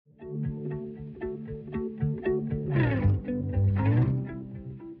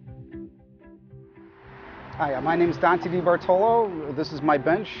Hi, my name is Dante DiBartolo. This is my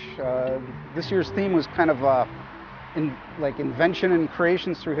bench. This year's theme was kind of like invention and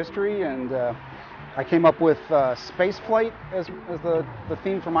creations through history, and I came up with Spaceflight as the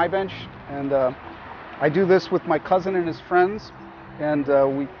theme for my bench. And I do this with my cousin and his friends, and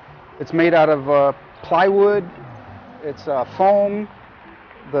it's made out of plywood. It's foam.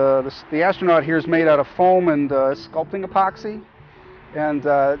 The astronaut here is made out of foam and sculpting epoxy, and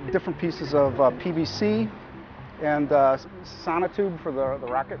different pieces of PVC and sonotube for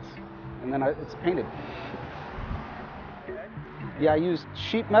the rockets, and then it's painted. Yeah, I used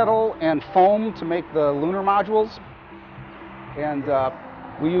sheet metal and foam to make the lunar modules, and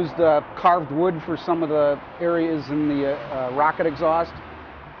we used carved wood for some of the areas in the rocket exhaust,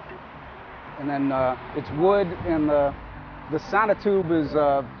 and then it's wood, and the sonotube is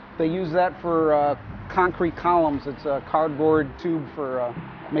they use that for concrete columns. It's a cardboard tube for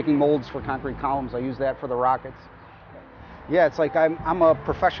making molds for concrete columns. I use that for the rockets. Yeah, it's like I'm a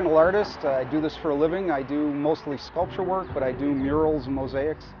professional artist. I do this for a living. I do mostly sculpture work, but I do murals and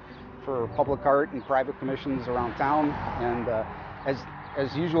mosaics for public art and private commissions around town. And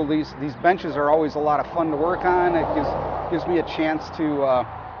as usual, these benches are always a lot of fun to work on. It gives me a chance to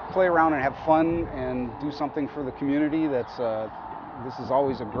play around and have fun and do something for the community. This is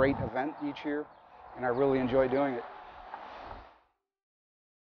always a great event each year, and I really enjoy doing it.